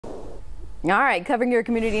All right, covering your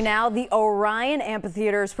community now, the Orion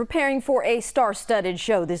Amphitheater is preparing for a star-studded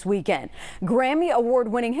show this weekend. Grammy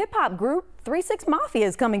award-winning hip-hop group 3-6 Mafia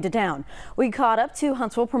is coming to town. We caught up to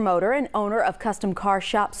Huntsville promoter and owner of custom car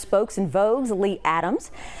shop Spokes and Vogues, Lee Adams.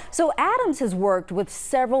 So Adams has worked with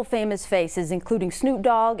several famous faces, including Snoop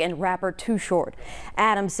Dogg and rapper Too Short.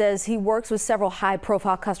 Adams says he works with several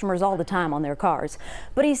high-profile customers all the time on their cars.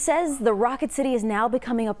 But he says the Rocket City is now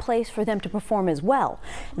becoming a place for them to perform as well.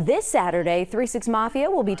 This Saturday, 3-6 Mafia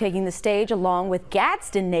will be taking the stage along with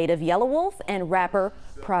Gadsden native Yellow Wolf and rapper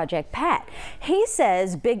Project Pat. He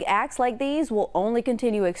says big acts like these will only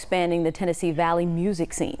continue expanding the Tennessee Valley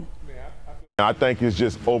music scene. I think it's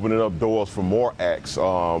just opening up doors for more acts.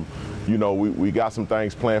 You know, we got some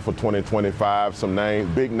things planned for 2025, some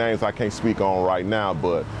big names I can't speak on right now,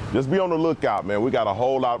 but just be on the lookout, man. We got a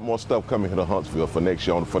whole lot more stuff coming here to Huntsville for next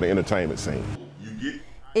year for the entertainment scene.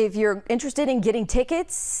 If you're interested in getting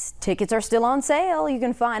tickets are still on sale. You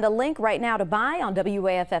can find a link right now to buy on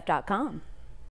WAFF.com.